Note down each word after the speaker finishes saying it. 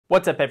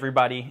What's up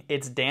everybody,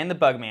 it's Dan the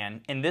Bugman.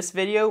 In this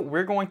video,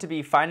 we're going to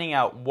be finding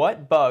out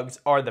what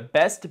bugs are the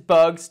best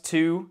bugs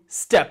to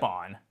step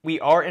on. We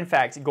are in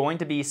fact going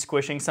to be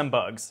squishing some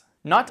bugs.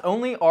 Not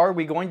only are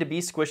we going to be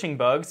squishing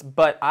bugs,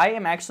 but I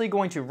am actually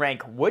going to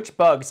rank which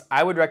bugs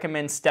I would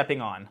recommend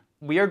stepping on.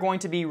 We are going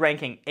to be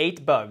ranking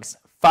 8 bugs,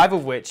 5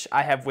 of which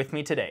I have with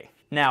me today.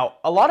 Now,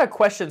 a lot of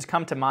questions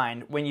come to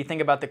mind when you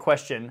think about the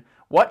question,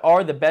 what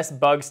are the best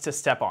bugs to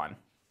step on?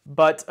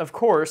 But of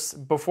course,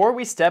 before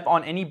we step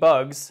on any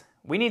bugs,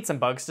 we need some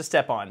bugs to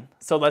step on.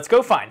 So let's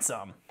go find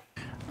some.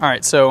 All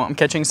right, so I'm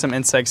catching some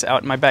insects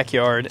out in my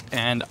backyard,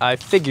 and I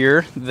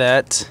figure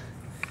that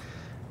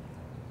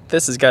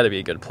this has got to be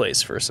a good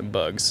place for some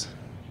bugs.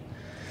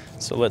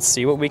 So let's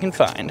see what we can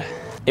find.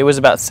 It was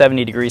about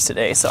 70 degrees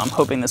today, so I'm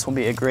hoping this will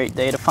be a great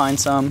day to find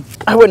some.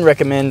 I wouldn't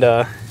recommend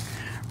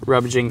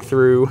rummaging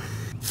through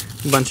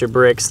a bunch of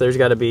bricks. There's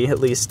got to be at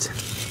least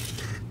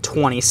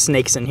 20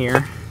 snakes in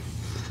here.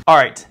 All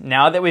right,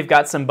 now that we've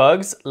got some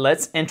bugs,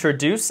 let's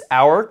introduce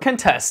our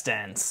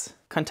contestants.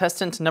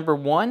 Contestant number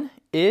 1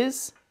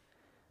 is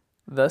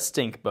the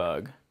stink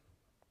bug.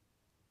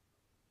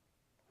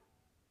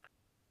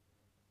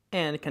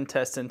 And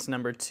contestant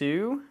number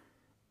 2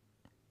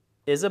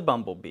 is a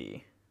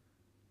bumblebee.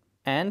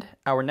 And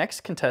our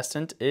next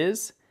contestant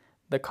is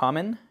the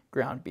common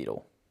ground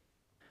beetle.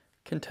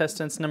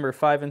 Contestants number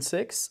 5 and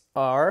 6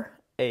 are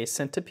a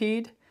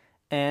centipede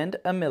and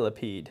a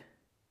millipede.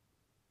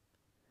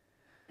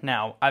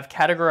 Now, I've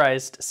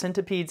categorized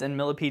centipedes and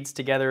millipedes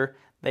together.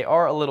 They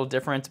are a little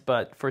different,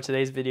 but for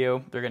today's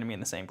video, they're going to be in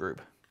the same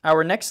group.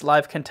 Our next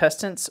live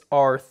contestants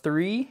are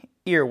 3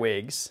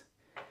 earwigs,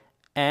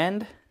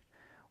 and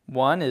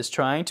one is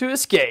trying to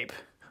escape.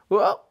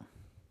 Whoa.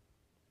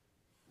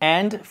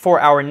 And for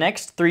our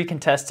next 3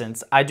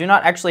 contestants, I do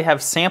not actually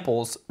have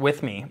samples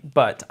with me,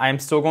 but I am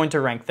still going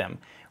to rank them.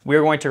 We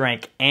are going to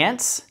rank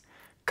ants,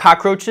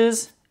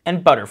 cockroaches,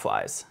 and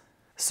butterflies.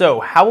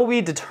 So how will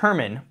we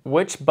determine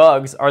which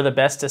bugs are the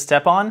best to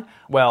step on?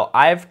 Well,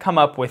 I've come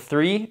up with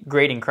 3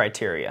 grading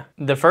criteria.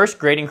 The first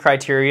grading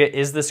criteria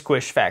is the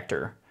squish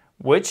factor.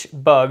 Which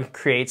bug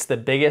creates the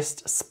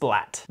biggest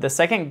splat? The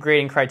second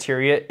grading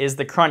criteria is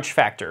the crunch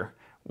factor.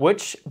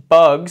 Which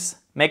bugs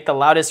make the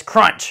loudest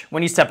crunch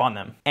when you step on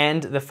them?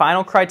 And the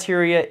final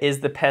criteria is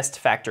the pest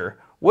factor.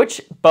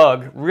 Which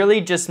bug really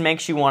just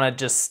makes you want to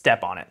just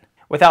step on it?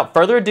 Without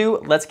further ado,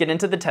 let's get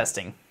into the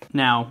testing.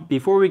 Now,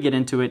 before we get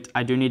into it,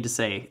 I do need to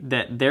say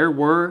that there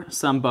were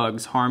some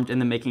bugs harmed in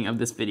the making of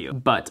this video,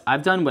 but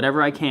I've done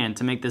whatever I can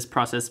to make this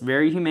process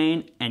very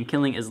humane and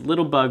killing as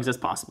little bugs as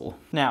possible.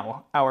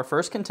 Now, our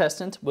first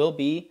contestant will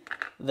be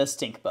the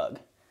stink bug.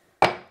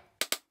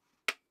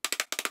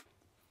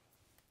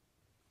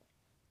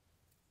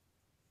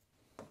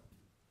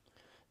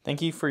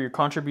 Thank you for your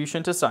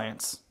contribution to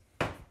science.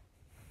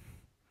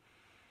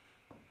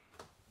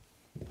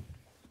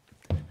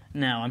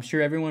 Now, I'm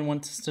sure everyone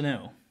wants to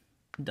know,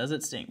 does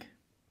it stink?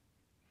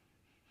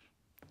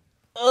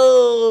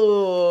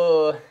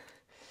 Oh,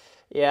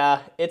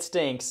 yeah, it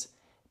stinks,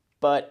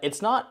 but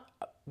it's not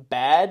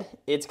bad.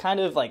 It's kind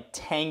of like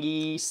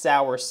tangy,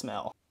 sour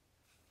smell.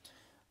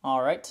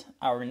 All right,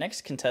 our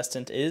next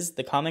contestant is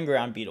the common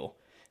ground beetle.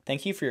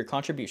 Thank you for your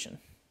contribution.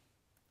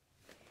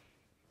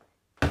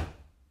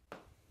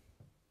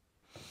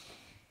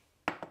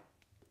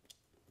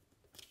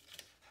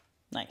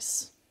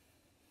 Nice.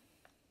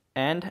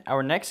 And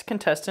our next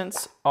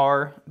contestants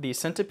are the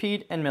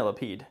centipede and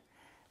millipede.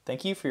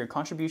 Thank you for your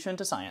contribution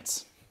to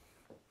science.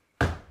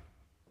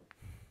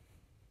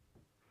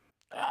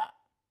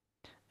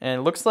 And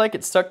it looks like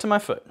it stuck to my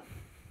foot.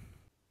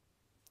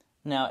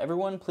 Now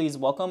everyone please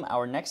welcome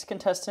our next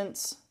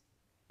contestants,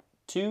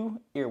 2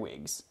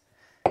 earwigs.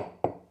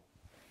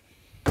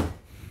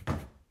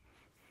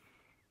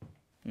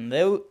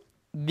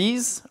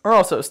 These are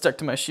also stuck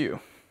to my shoe.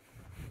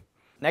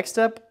 Next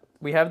up,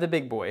 we have the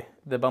big boy,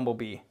 the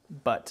bumblebee,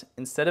 but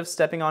instead of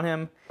stepping on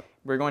him,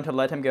 we're going to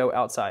let him go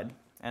outside,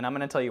 and I'm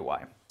going to tell you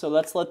why. So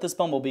let's let this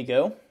bumblebee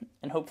go,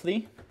 and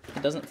hopefully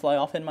it doesn't fly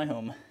off in my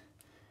home.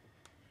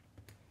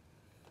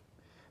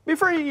 Be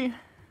free!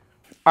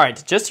 All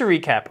right, just to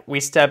recap, we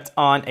stepped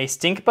on a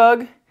stink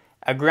bug,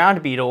 a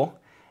ground beetle,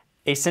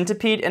 a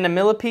centipede and a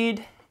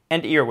millipede,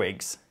 and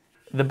earwigs.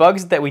 The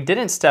bugs that we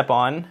didn't step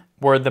on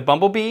were the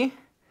bumblebee,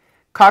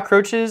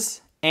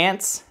 cockroaches,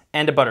 ants,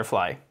 and a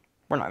butterfly.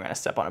 We're not going to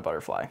step on a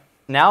butterfly.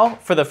 Now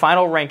for the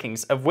final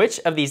rankings of which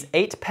of these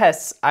 8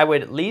 pests I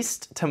would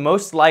least to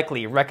most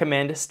likely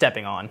recommend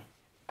stepping on.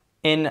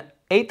 In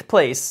 8th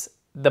place,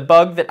 the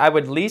bug that I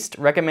would least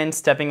recommend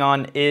stepping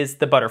on is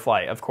the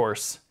butterfly, of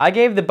course. I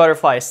gave the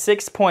butterfly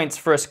 6 points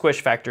for a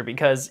squish factor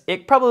because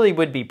it probably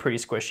would be pretty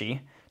squishy,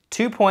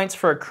 2 points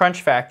for a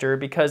crunch factor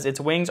because its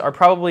wings are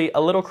probably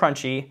a little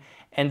crunchy,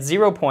 and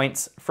 0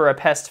 points for a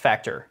pest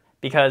factor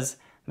because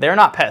they're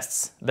not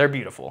pests, they're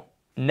beautiful.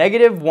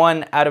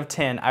 -1 out of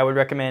 10, I would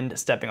recommend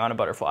stepping on a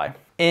butterfly.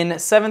 In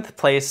 7th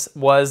place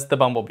was the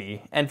bumblebee,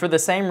 and for the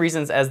same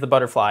reasons as the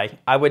butterfly,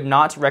 I would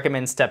not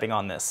recommend stepping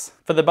on this.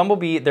 For the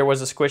bumblebee, there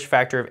was a squish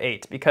factor of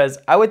 8 because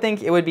I would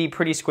think it would be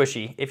pretty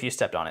squishy if you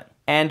stepped on it.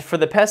 And for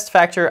the pest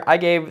factor, I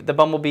gave the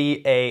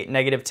bumblebee a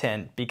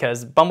 -10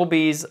 because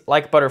bumblebees,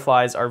 like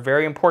butterflies, are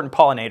very important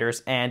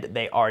pollinators and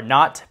they are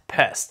not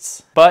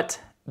pests. But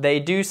they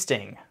do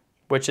sting,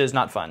 which is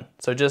not fun,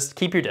 so just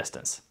keep your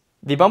distance.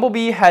 The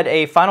bumblebee had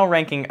a final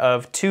ranking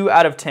of 2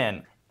 out of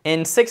 10.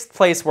 In 6th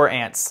place were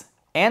ants.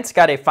 Ants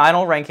got a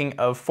final ranking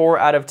of 4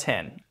 out of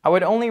 10. I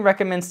would only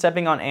recommend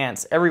stepping on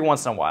ants every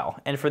once in a while,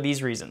 and for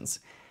these reasons.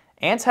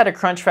 Ants had a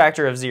crunch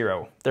factor of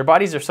 0. Their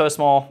bodies are so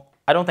small,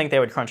 I don't think they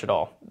would crunch at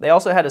all. They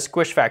also had a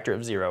squish factor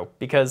of 0,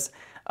 because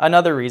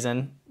another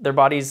reason, their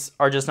bodies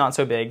are just not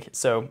so big,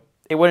 so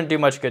it wouldn't do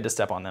much good to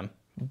step on them.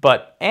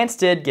 But ants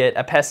did get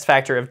a pest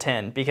factor of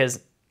 10, because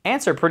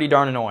ants are pretty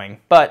darn annoying.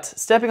 But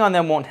stepping on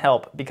them won't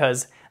help,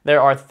 because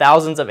there are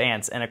thousands of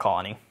ants in a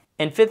colony.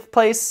 In 5th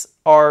place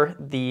are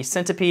the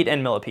centipede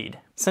and millipede.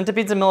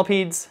 Centipedes and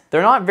millipedes,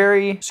 they're not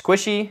very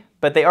squishy,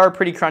 but they are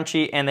pretty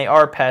crunchy and they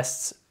are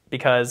pests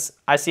because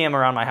I see them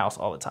around my house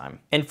all the time.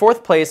 In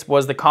 4th place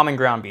was the common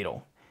ground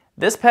beetle.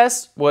 This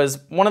pest was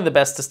one of the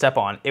best to step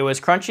on. It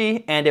was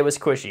crunchy and it was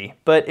squishy,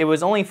 but it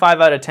was only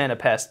 5 out of 10 a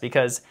pest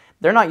because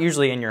they're not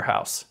usually in your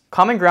house.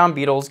 Common ground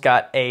beetles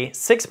got a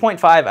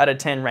 6.5 out of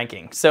 10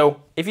 ranking,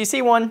 so if you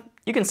see one,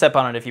 you can step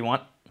on it if you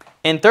want.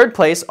 In 3rd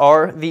place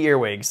are the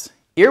earwigs.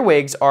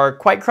 Earwigs are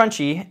quite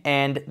crunchy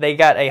and they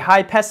got a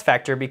high pest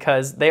factor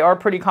because they are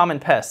pretty common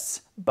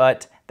pests,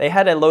 but they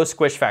had a low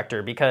squish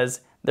factor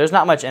because there's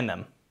not much in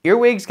them.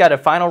 Earwigs got a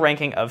final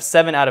ranking of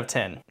 7 out of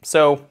 10,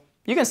 so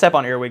you can step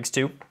on earwigs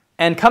too.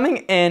 And coming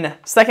in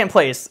 2nd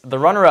place, the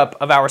runner-up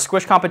of our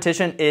squish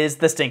competition is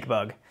the stink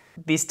bug.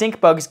 The stink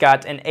bugs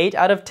got an 8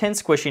 out of 10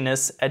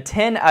 squishiness, a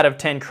 10 out of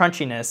 10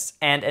 crunchiness,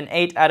 and an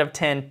 8 out of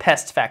 10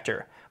 pest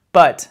factor.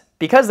 But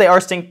because they are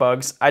stink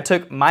bugs, I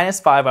took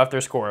 -5 off their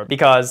score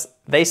because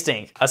they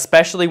stink,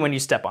 especially when you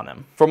step on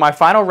them. For my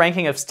final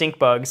ranking of stink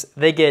bugs,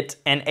 they get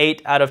an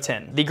 8 out of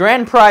 10. The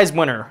grand prize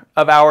winner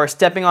of our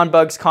Stepping on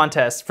Bugs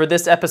contest for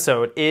this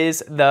episode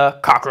is the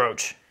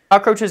cockroach.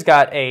 Cockroaches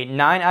got a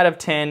 9 out of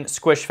 10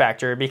 squish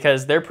factor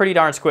because they're pretty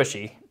darn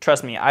squishy.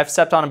 Trust me, I've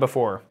stepped on them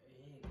before.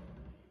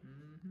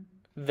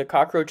 The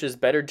cockroaches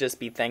better just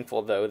be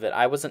thankful though that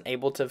I wasn't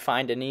able to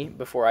find any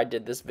before I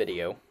did this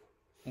video.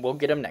 We'll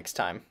get them next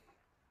time.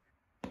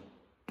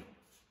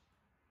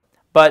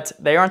 But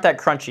they aren't that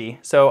crunchy,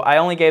 so I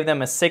only gave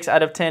them a 6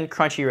 out of 10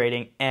 crunchy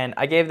rating, and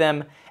I gave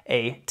them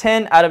a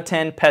 10 out of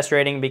 10 pest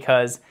rating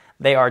because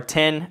they are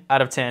 10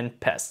 out of 10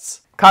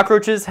 pests.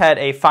 Cockroaches had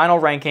a final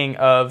ranking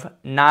of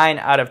 9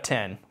 out of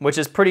 10, which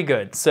is pretty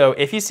good. So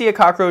if you see a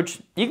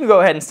cockroach, you can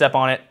go ahead and step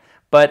on it,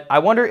 but I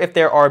wonder if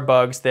there are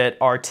bugs that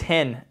are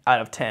 10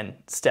 out of 10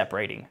 step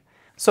rating.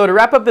 So to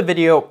wrap up the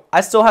video,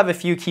 I still have a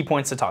few key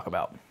points to talk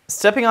about.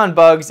 Stepping on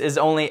bugs is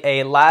only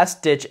a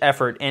last-ditch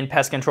effort in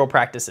pest control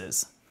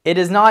practices. It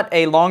is not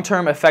a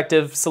long-term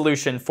effective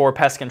solution for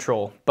pest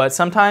control, but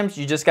sometimes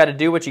you just gotta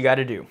do what you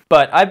gotta do.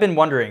 But I've been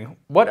wondering,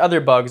 what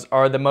other bugs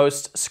are the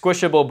most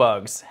squishable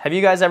bugs? Have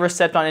you guys ever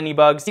stepped on any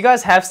bugs? If you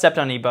guys have stepped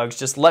on any bugs,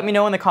 just let me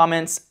know in the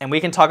comments and we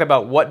can talk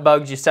about what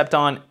bugs you stepped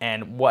on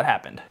and what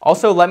happened.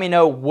 Also, let me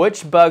know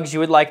which bugs you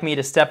would like me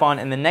to step on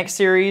in the next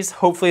series.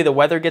 Hopefully the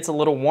weather gets a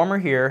little warmer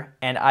here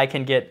and I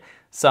can get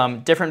some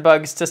different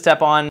bugs to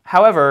step on.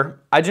 However,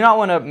 I do not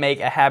want to make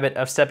a habit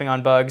of stepping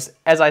on bugs.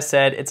 As I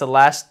said, it's a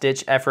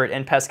last-ditch effort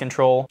in pest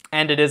control,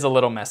 and it is a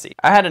little messy.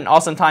 I had an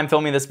awesome time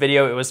filming this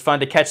video. It was fun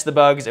to catch the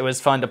bugs, it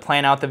was fun to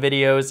plan out the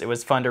videos, it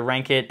was fun to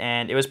rank it,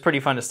 and it was pretty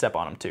fun to step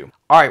on them too.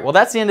 Alright, well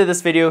that's the end of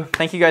this video.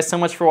 Thank you guys so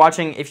much for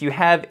watching. If you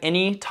have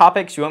any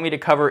topics you want me to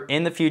cover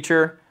in the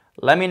future,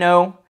 let me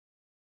know.